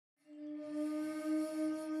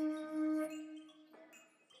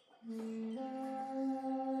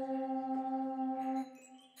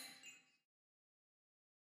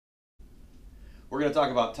we're going to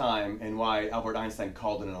talk about time and why Albert Einstein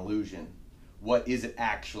called it an illusion. What is it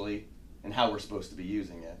actually, and how we're supposed to be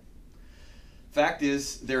using it. Fact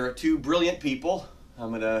is, there are two brilliant people. I'm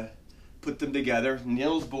going to put them together,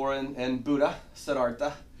 Niels Bohr and Buddha,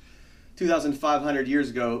 Siddhartha. 2,500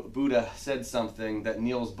 years ago, Buddha said something that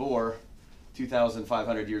Niels Bohr,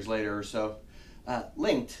 2,500 years later or so,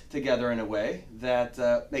 linked together in a way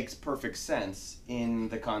that makes perfect sense in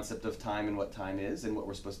the concept of time and what time is and what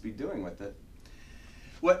we're supposed to be doing with it.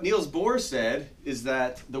 What Niels Bohr said is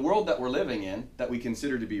that the world that we're living in, that we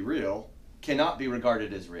consider to be real, cannot be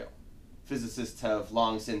regarded as real. Physicists have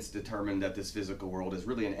long since determined that this physical world is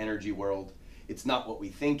really an energy world. It's not what we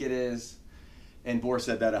think it is. And Bohr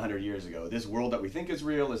said that 100 years ago. This world that we think is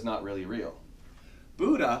real is not really real.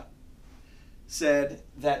 Buddha said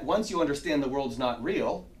that once you understand the world's not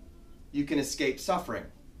real, you can escape suffering.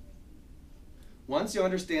 Once you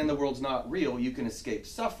understand the world's not real, you can escape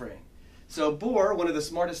suffering. So Bohr, one of the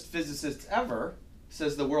smartest physicists ever,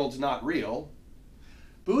 says the world's not real.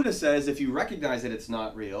 Buddha says if you recognize that it's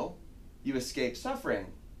not real, you escape suffering.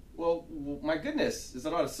 Well, my goodness, is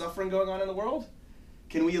there a lot of suffering going on in the world?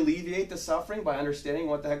 Can we alleviate the suffering by understanding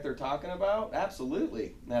what the heck they're talking about?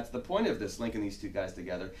 Absolutely. That's the point of this, linking these two guys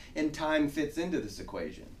together. And time fits into this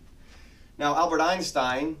equation. Now, Albert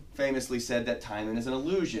Einstein famously said that time is an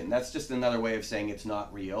illusion. That's just another way of saying it's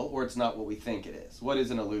not real, or it's not what we think it is. What is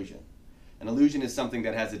an illusion? An illusion is something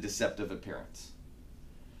that has a deceptive appearance.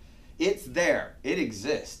 It's there. It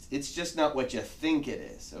exists. It's just not what you think it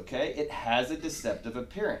is, okay? It has a deceptive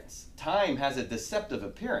appearance. Time has a deceptive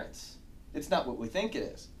appearance. It's not what we think it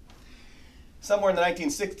is. Somewhere in the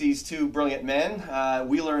 1960s, two brilliant men,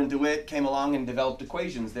 Wheeler and DeWitt, came along and developed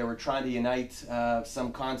equations. They were trying to unite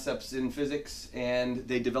some concepts in physics, and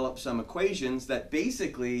they developed some equations that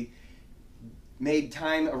basically made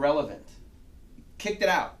time irrelevant. Kicked it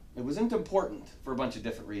out. It wasn't important for a bunch of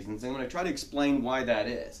different reasons. I'm going to try to explain why that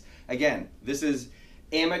is. Again, this is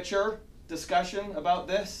amateur discussion about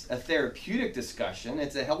this, a therapeutic discussion.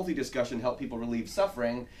 It's a healthy discussion to help people relieve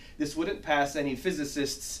suffering. This wouldn't pass any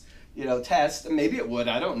physicist's, test. Maybe it would,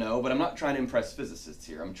 I don't know, but I'm not trying to impress physicists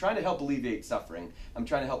here. I'm trying to help alleviate suffering. I'm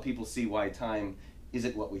trying to help people see why time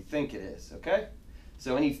isn't what we think it is, okay?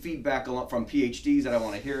 So any feedback from PhDs, I don't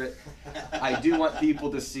want to hear it. I do want people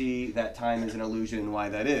to see that time is an illusion and why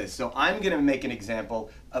that is. So I'm going to make an example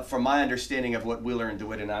from my understanding of what Wheeler and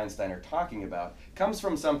DeWitt and Einstein are talking about. It comes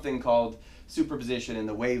from something called superposition in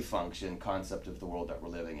the wave function concept of the world that we're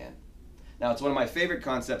living in. Now, it's one of my favorite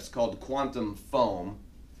concepts called quantum foam,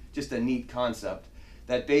 just a neat concept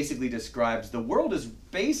that basically describes the world is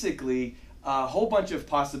basically a whole bunch of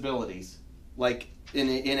possibilities, like in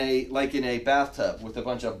a bathtub with a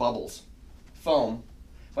bunch of bubbles, foam,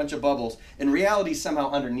 bunch of bubbles, and reality somehow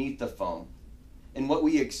underneath the foam. And what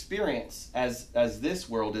we experience as this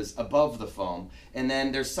world is above the foam, and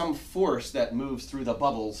then there's some force that moves through the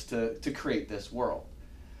bubbles to create this world.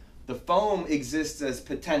 The foam exists as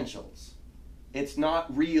potentials. It's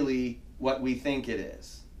not really what we think it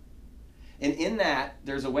is. And in that,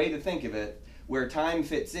 there's a way to think of it where time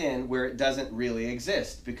fits in where it doesn't really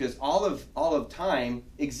exist, because all of time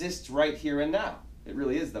exists right here and now. It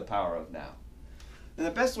really is the power of now. And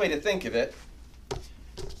the best way to think of it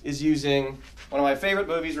is using one of my favorite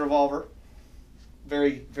movies, Revolver.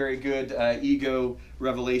 Very, very good ego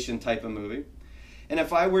revelation type of movie. And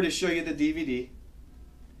if I were to show you the DVD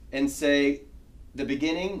and say the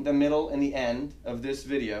beginning, the middle, and the end of this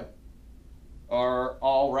video are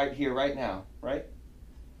all right here, right now, right?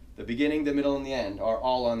 The beginning, the middle, and the end are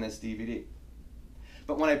all on this DVD.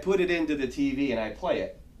 But when I put it into the TV and I play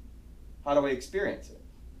it, how do I experience it?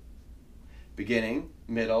 Beginning,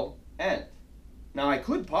 middle, end. Now I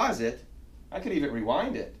could pause it. I could even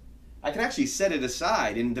rewind it. I could actually set it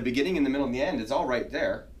aside, and the beginning and the middle and the end is all right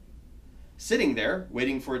there, sitting there,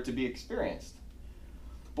 waiting for it to be experienced.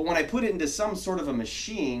 But when I put it into some sort of a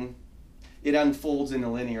machine, it unfolds in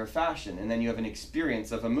a linear fashion, and then you have an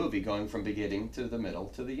experience of a movie going from beginning to the middle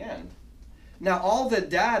to the end. Now, all the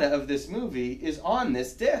data of this movie is on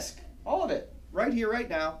this disc. All of it. Right here, right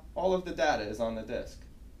now, all of the data is on the disc.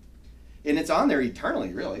 And it's on there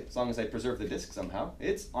eternally, really, as long as I preserve the disc somehow.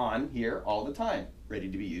 It's on here all the time, ready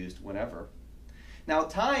to be used whenever. Now,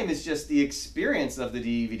 time is just the experience of the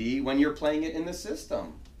DVD when you're playing it in the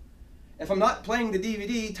system. If I'm not playing the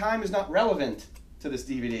DVD, time is not relevant to this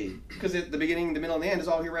DVD, because the beginning, the middle, and the end is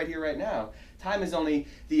all here, right now. Time is only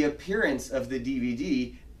the appearance of the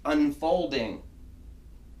DVD unfolding.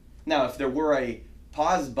 Now, if there were a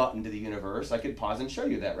pause button to the universe, I could pause and show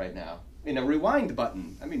you that right now. In a rewind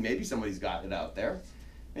button. I mean, maybe somebody's got it out there.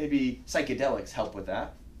 Maybe psychedelics help with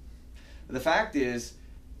that. But the fact is,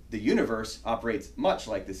 the universe operates much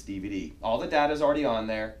like this DVD. All the data is already on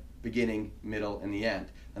there, beginning, middle, and the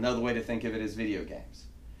end. Another way to think of it is video games.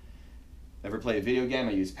 Ever play a video game?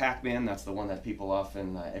 I use Pac-Man. That's the one that people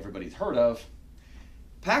often, everybody's heard of.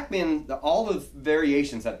 Pac-Man, all the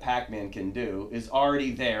variations that Pac-Man can do is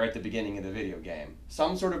already there at the beginning of the video game.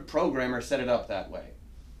 Some sort of programmer set it up that way.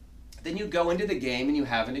 Then you go into the game and you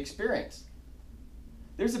have an experience.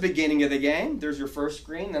 There's the beginning of the game, there's your first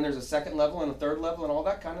screen, then there's a second level and a third level and all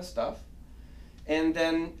that kind of stuff. And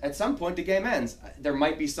then at some point the game ends. There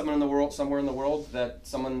might be someone in the world, somewhere in the world, that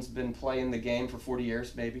someone's been playing the game for 40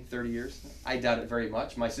 years, maybe 30 years. I doubt it very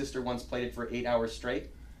much. My sister once played it for 8 hours straight,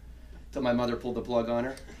 till my mother pulled the plug on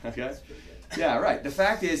her. Okay? Yeah, right. The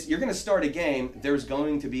fact is, you're going to start a game, there's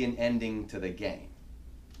going to be an ending to the game.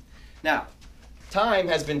 Now, time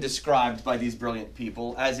has been described by these brilliant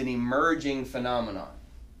people as an emerging phenomenon.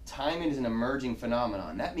 Time is an emerging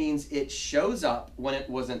phenomenon. That means it shows up when it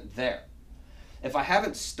wasn't there. If I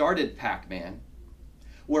haven't started Pac-Man,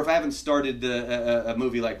 or if I haven't started a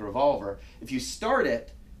movie like Revolver, if you start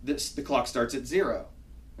it, the clock starts at 0.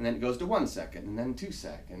 And then it goes to 1 second, and then 2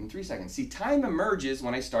 seconds, and 3 seconds. See, time emerges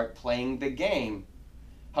when I start playing the game.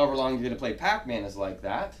 However long you're going to play Pac-Man is like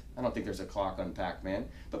that. I don't think there's a clock on Pac-Man,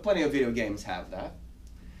 but plenty of video games have that.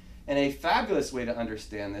 And a fabulous way to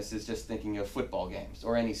understand this is just thinking of football games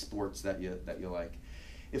or any sports that you like.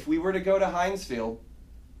 If we were to go to Heinz Field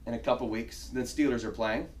in a couple weeks, the Steelers are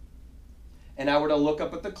playing, and I were to look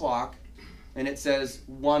up at the clock and it says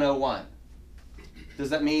 1:01.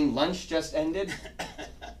 Does that mean lunch just ended?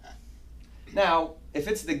 Now, if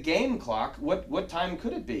it's the game clock, what time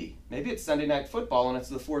could it be? Maybe it's Sunday Night Football and it's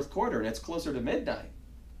the fourth quarter and it's closer to midnight.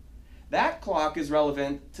 That clock is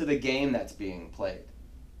relevant to the game that's being played.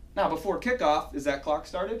 Now, before kickoff, is that clock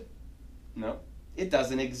started? No. It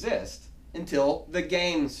doesn't exist until the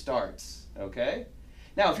game starts, okay?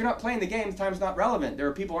 Now, if you're not playing the game, the time's not relevant. There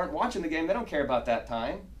are people who aren't watching the game, they don't care about that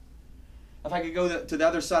time. If I could go to the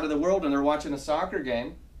other side of the world and they're watching a soccer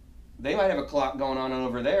game, they might have a clock going on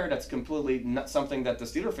over there that's completely not something that the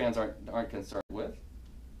Steeler fans aren't concerned with.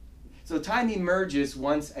 So time emerges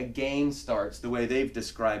once a game starts, the way they've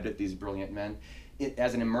described it, these brilliant men,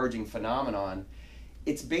 as an emerging phenomenon.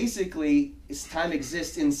 It's basically, time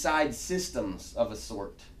exists inside systems of a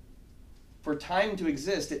sort. For time to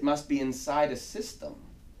exist, it must be inside a system.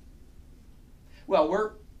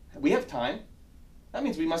 Well, we have time. That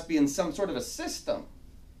means we must be in some sort of a system.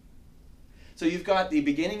 So you've got the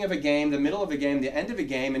beginning of a game, the middle of a game, the end of a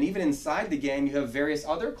game, and even inside the game you have various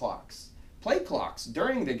other clocks. Play clocks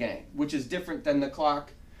during the game, which is different than the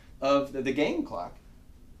clock of the game clock.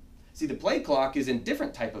 See, the play clock is in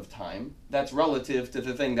different type of time. That's relative to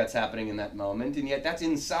the thing that's happening in that moment, and yet that's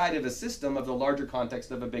inside of a system of the larger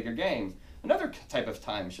context of a bigger game. Another type of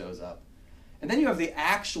time shows up. And then you have the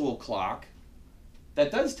actual clock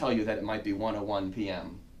that does tell you that it might be 1:01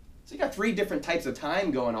 p.m. So you got 3 different types of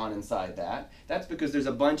time going on inside that. That's because there's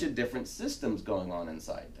a bunch of different systems going on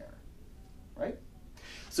inside there, right?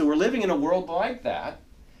 So we're living in a world like that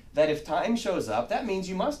if time shows up, that means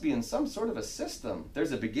you must be in some sort of a system.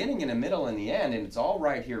 There's a beginning and a middle and the end, and it's all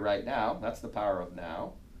right here, right now. That's the power of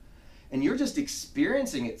now. And you're just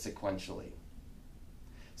experiencing it sequentially.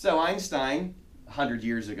 So Einstein, 100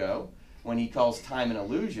 years ago, when he calls time an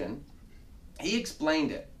illusion, he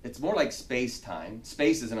explained it. It's more like space-time.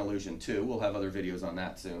 Space is an illusion too. We'll have other videos on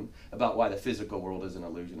that soon, about why the physical world is an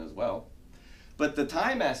illusion as well. But the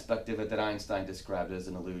time aspect of it that Einstein described as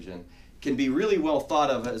an illusion can be really well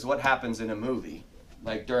thought of as what happens in a movie,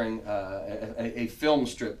 like during a film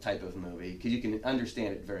strip type of movie, because you can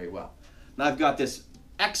understand it very well. And I've got this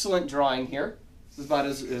excellent drawing here. This is about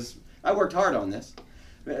as I worked hard on this.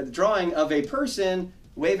 A drawing of a person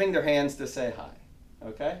waving their hands to say hi,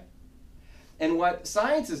 okay? And what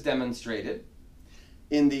science has demonstrated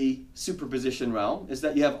in the superposition realm is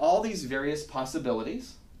that you have all these various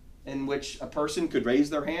possibilities in which a person could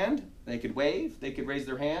raise their hand, they could wave, they could raise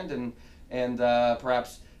their hand and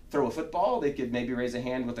perhaps throw a football, they could maybe raise a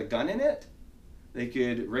hand with a gun in it, they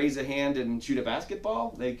could raise a hand and shoot a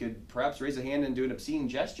basketball, they could perhaps raise a hand and do an obscene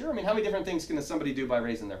gesture. I mean, how many different things can somebody do by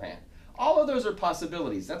raising their hand? All of those are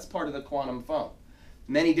possibilities. That's part of the quantum phone.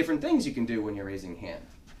 Many different things you can do when you're raising a hand.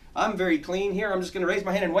 I'm very clean here, I'm just going to raise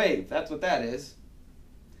my hand and wave. That's what that is.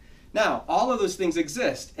 Now, all of those things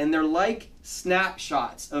exist, and they're like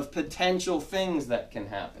snapshots of potential things that can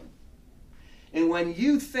happen. And when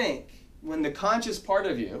you think, when the conscious part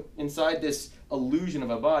of you, inside this illusion of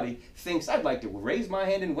a body, thinks, I'd like to raise my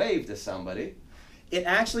hand and wave to somebody, it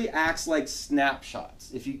actually acts like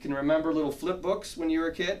snapshots. If you can remember little flip books when you were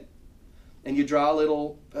a kid, and you draw a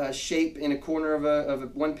little shape in a corner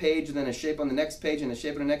of one page, and then a shape on the next page, and a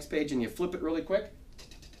shape on the next page, and you flip it really quick,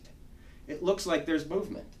 it looks like there's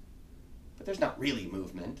movement. But there's not really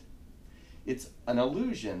movement. It's an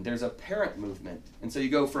illusion. There's apparent movement. And so you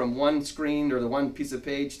go from one screen or the one piece of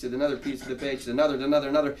page to another piece of the page to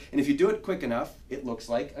another, and if you do it quick enough, it looks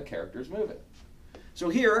like a character's moving. So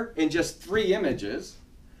here, in just 3 images,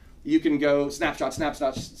 you can go snapshot,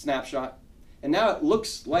 snapshot, snapshot, and now it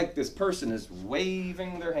looks like this person is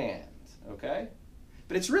waving their hands, okay?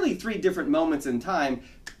 But it's really 3 different moments in time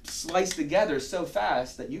sliced together so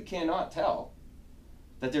fast that you cannot tell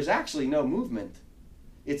that there's actually no movement.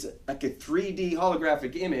 It's like a 3D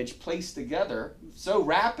holographic image placed together so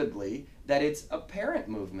rapidly that it's apparent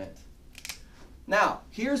movement. Now,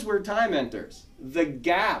 here's where time enters. The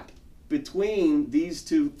gap between these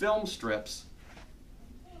 2 film strips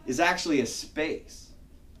is actually a space.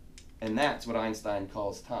 And that's what Einstein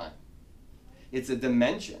calls time. It's a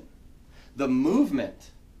dimension. The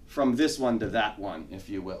movement from this one to that one, if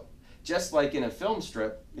you will. Just like in a film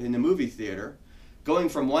strip in the movie theater, going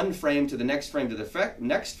from one frame to the next frame to the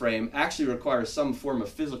next frame actually requires some form of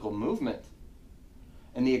physical movement.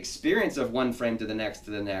 And the experience of one frame to the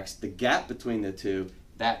next, the gap between the 2,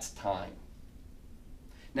 that's time.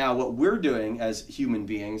 Now, what we're doing as human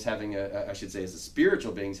beings having as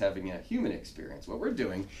spiritual beings having a human experience, what we're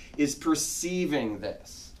doing is perceiving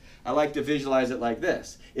this. I like to visualize it like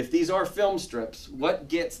this. If these are film strips, what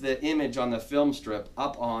gets the image on the film strip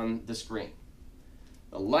up on the screen?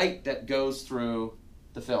 The light that goes through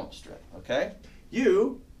the film strip, okay?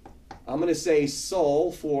 You, I'm going to say soul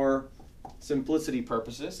for simplicity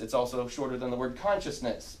purposes. It's also shorter than the word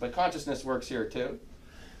consciousness, but consciousness works here too.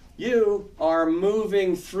 You are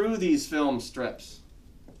moving through these film strips.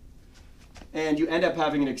 And you end up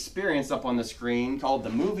having an experience up on the screen called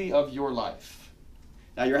the movie of your life.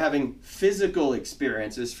 Now you're having physical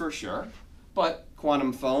experiences for sure, but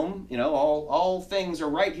quantum foam, all things are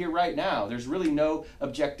right here, right now. There's really no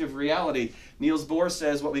objective reality. Niels Bohr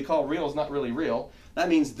says what we call real is not really real. That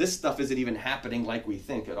means this stuff isn't even happening like we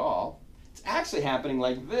think at all. It's actually happening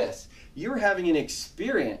like this. You're having an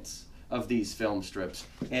experience of these film strips,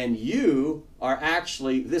 and you are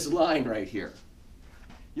actually this line right here.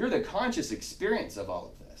 You're the conscious experience of all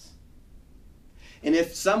of this. And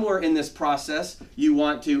if somewhere in this process you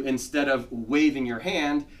want to, instead of waving your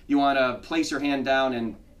hand, you want to place your hand down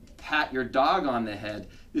and pat your dog on the head,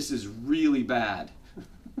 this is really bad.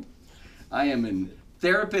 I am a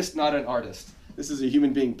therapist, not an artist. This is a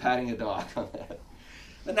human being patting a dog on the head.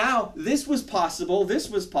 But now, this was possible,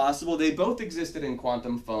 they both existed in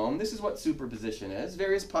quantum foam. This is what superposition is,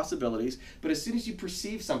 various possibilities. But as soon as you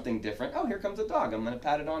perceive something different, oh, here comes a dog, I'm going to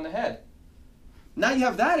pat it on the head. Now you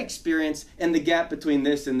have that experience, and the gap between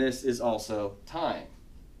this and this is also time.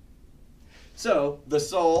 So, the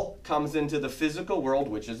soul comes into the physical world,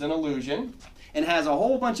 which is an illusion, and has a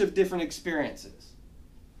whole bunch of different experiences.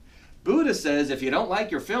 Buddha says if you don't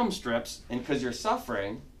like your film strips, and because you're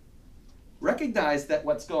suffering, recognize that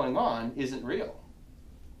what's going on isn't real.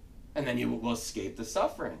 And then you will escape the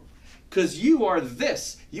suffering. Because you are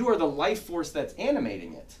this. You are the life force that's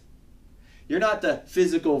animating it. You're not the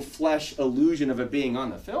physical flesh illusion of it being on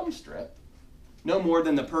the film strip. No more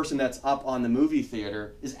than the person that's up on the movie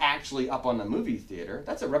theater is actually up on the movie theater.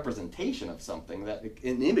 That's a representation of something,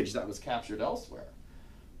 an image that was captured elsewhere.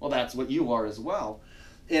 Well, that's what you are as well.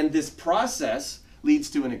 And this process leads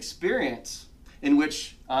to an experience in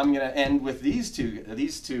which I'm going to end with these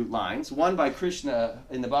two lines. One by Krishna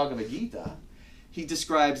in the Bhagavad Gita. He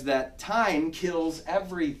describes that time kills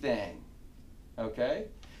everything. Okay?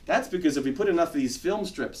 That's because if we put enough of these film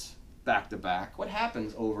strips back to back, what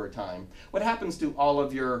happens over time? What happens to all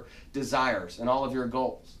of your desires and all of your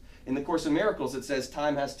goals? In the Course in Miracles, it says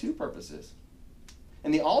time has 2 purposes.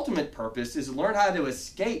 And the ultimate purpose is to learn how to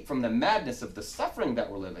escape from the madness of the suffering that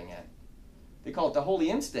we're living in. They call it the holy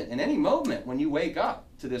instant. In any moment when you wake up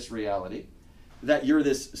to this reality, that you're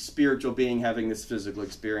this spiritual being having this physical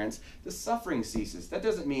experience, the suffering ceases. That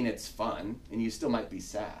doesn't mean it's fun, and you still might be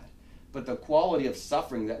sad. But the quality of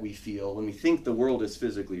suffering that we feel when we think the world is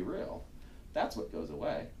physically real, that's what goes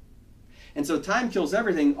away. And so time kills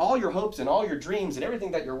everything. All your hopes and all your dreams and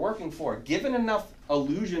everything that you're working for, given enough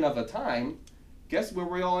illusion of a time, guess where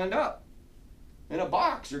we all end up? In a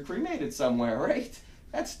box or cremated somewhere, right?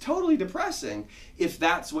 That's totally depressing if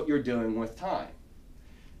that's what you're doing with time.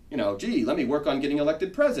 Gee, let me work on getting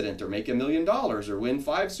elected president or make $1 million or win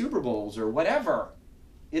 5 Super Bowls or whatever.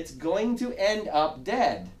 It's going to end up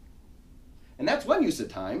dead. And that's one use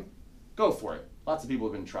of time. Go for it. Lots of people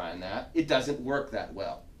have been trying that. It doesn't work that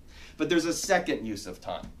well. But there's a second use of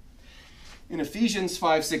time. In Ephesians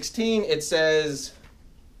 5:16, it says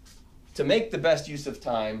to make the best use of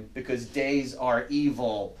time because days are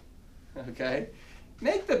evil. Okay?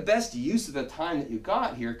 Make the best use of the time that you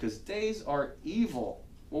got here because days are evil.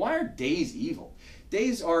 Well, why are days evil?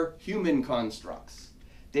 Days are human constructs.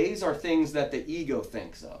 Days are things that the ego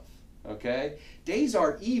thinks of. Okay? Days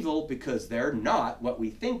are evil because they're not what we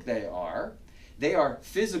think they are. They are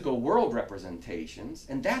physical world representations,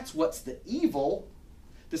 and that's what's the evil.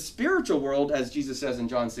 The spiritual world, as Jesus says in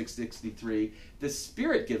John 6:63, the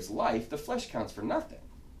spirit gives life, the flesh counts for nothing.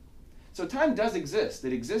 So time does exist.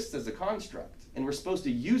 It exists as a construct, and we're supposed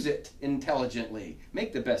to use it intelligently.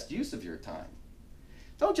 Make the best use of your time.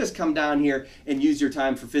 Don't just come down here and use your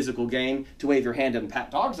time for physical gain, to wave your hand and pat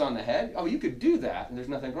dogs on the head. Oh, you could do that, and there's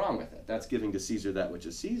nothing wrong with it. That's giving to Caesar that which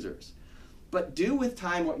is Caesar's. But do with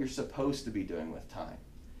time what you're supposed to be doing with time.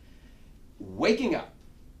 Waking up,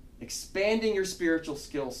 expanding your spiritual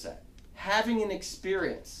skill set, having an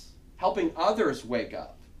experience, helping others wake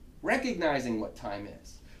up, recognizing what time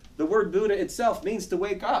is. The word Buddha itself means to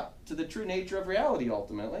wake up to the true nature of reality,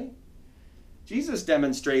 ultimately. Jesus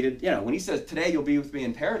demonstrated, when he says, today you'll be with me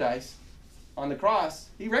in paradise on the cross,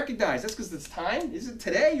 he recognized that's because it's time. Is it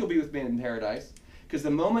today you'll be with me in paradise? Because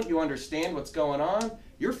the moment you understand what's going on,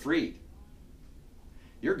 you're freed.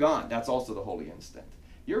 You're gone. That's also the holy instant.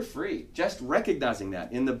 You're free. Just recognizing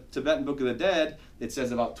that. In the Tibetan Book of the Dead, it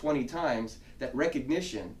says about 20 times that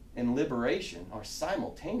recognition and liberation are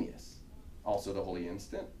simultaneous. Also the holy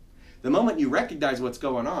instant. The moment you recognize what's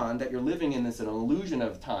going on, that you're living in an illusion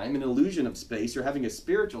of time, an illusion of space, you're having a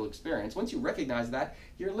spiritual experience, once you recognize that,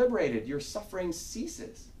 you're liberated. Your suffering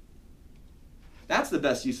ceases. That's the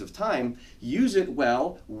best use of time. Use it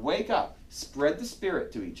well. Wake up. Spread the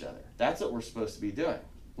spirit to each other. That's what we're supposed to be doing.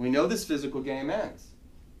 We know this physical game ends.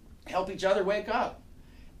 Help each other wake up.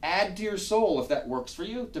 Add to your soul if that works for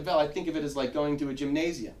you. I think of it as like going to a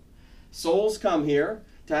gymnasium. Souls come here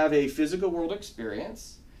to have a physical world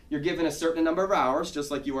experience. You're given a certain number of hours,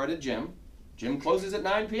 just like you are at a gym. Gym closes at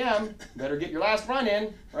 9 p.m. Better get your last run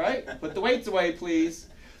in, right? Put the weights away, please.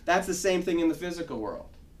 That's the same thing in the physical world.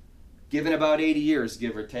 Given about 80 years,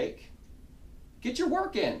 give or take. Get your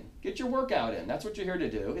work in. Get your workout in. That's what you're here to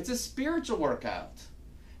do. It's a spiritual workout.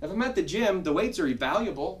 If I'm at the gym, the weights are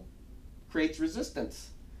valuable. Creates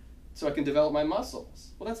resistance so I can develop my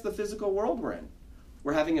muscles. Well, that's the physical world we're in.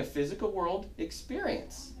 We're having a physical world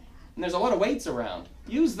experience. And there's a lot of weights around.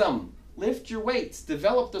 Use them. Lift your weights.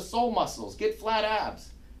 Develop the soul muscles. Get flat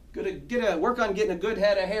abs. Work on getting a good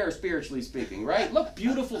head of hair, spiritually speaking, right? Look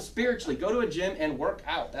beautiful spiritually. Go to a gym and work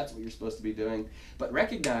out. That's what you're supposed to be doing. But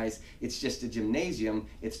recognize it's just a gymnasium.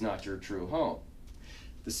 It's not your true home.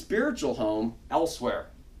 The spiritual home, elsewhere,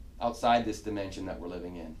 outside this dimension that we're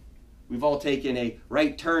living in. We've all taken a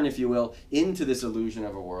right turn, if you will, into this illusion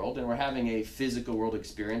of a world, and we're having a physical world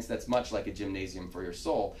experience that's much like a gymnasium for your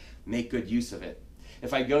soul. Make good use of it.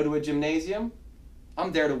 If I go to a gymnasium,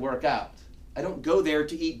 I'm there to work out. I don't go there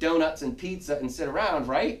to eat donuts and pizza and sit around,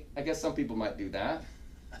 right? I guess some people might do that.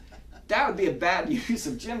 That would be a bad use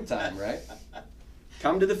of gym time, right?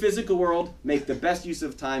 Come to the physical world. Make the best use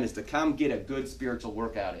of time is to come get a good spiritual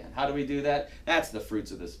workout in. How do we do that? That's the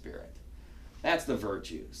fruits of the Spirit. That's the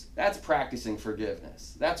virtues. That's practicing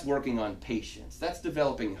forgiveness. That's working on patience. That's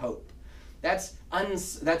developing hope. That's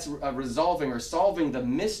resolving or solving the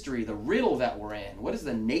mystery, the riddle that we're in. What is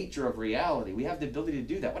the nature of reality? We have the ability to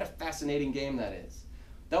do that. What a fascinating game that is.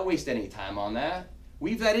 Don't waste any time on that.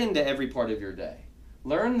 Weave that into every part of your day.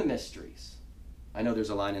 Learn the mysteries. I know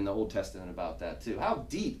there's a line in the Old Testament about that too. How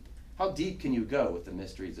deep can you go with the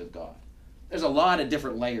mysteries of God? There's a lot of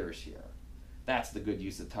different layers here. That's the good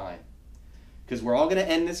use of time. Because we're all going to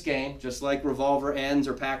end this game, just like Revolver ends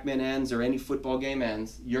or Pac-Man ends or any football game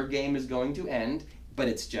ends. Your game is going to end, but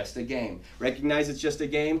it's just a game. Recognize it's just a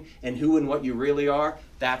game, and who and what you really are,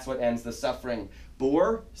 that's what ends the suffering.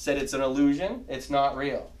 Bohr said it's an illusion, it's not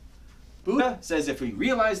real. Buddha says if we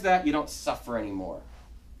realize that, you don't suffer anymore.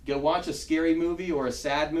 Go watch a scary movie or a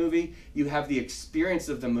sad movie, you have the experience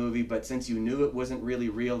of the movie, but since you knew it wasn't really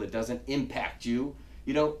real, it doesn't impact you.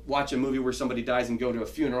 You don't watch a movie where somebody dies and go to a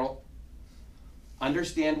funeral.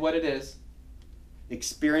 Understand what it is.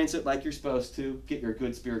 Experience it like you're supposed to. Get your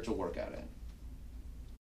good spiritual workout in.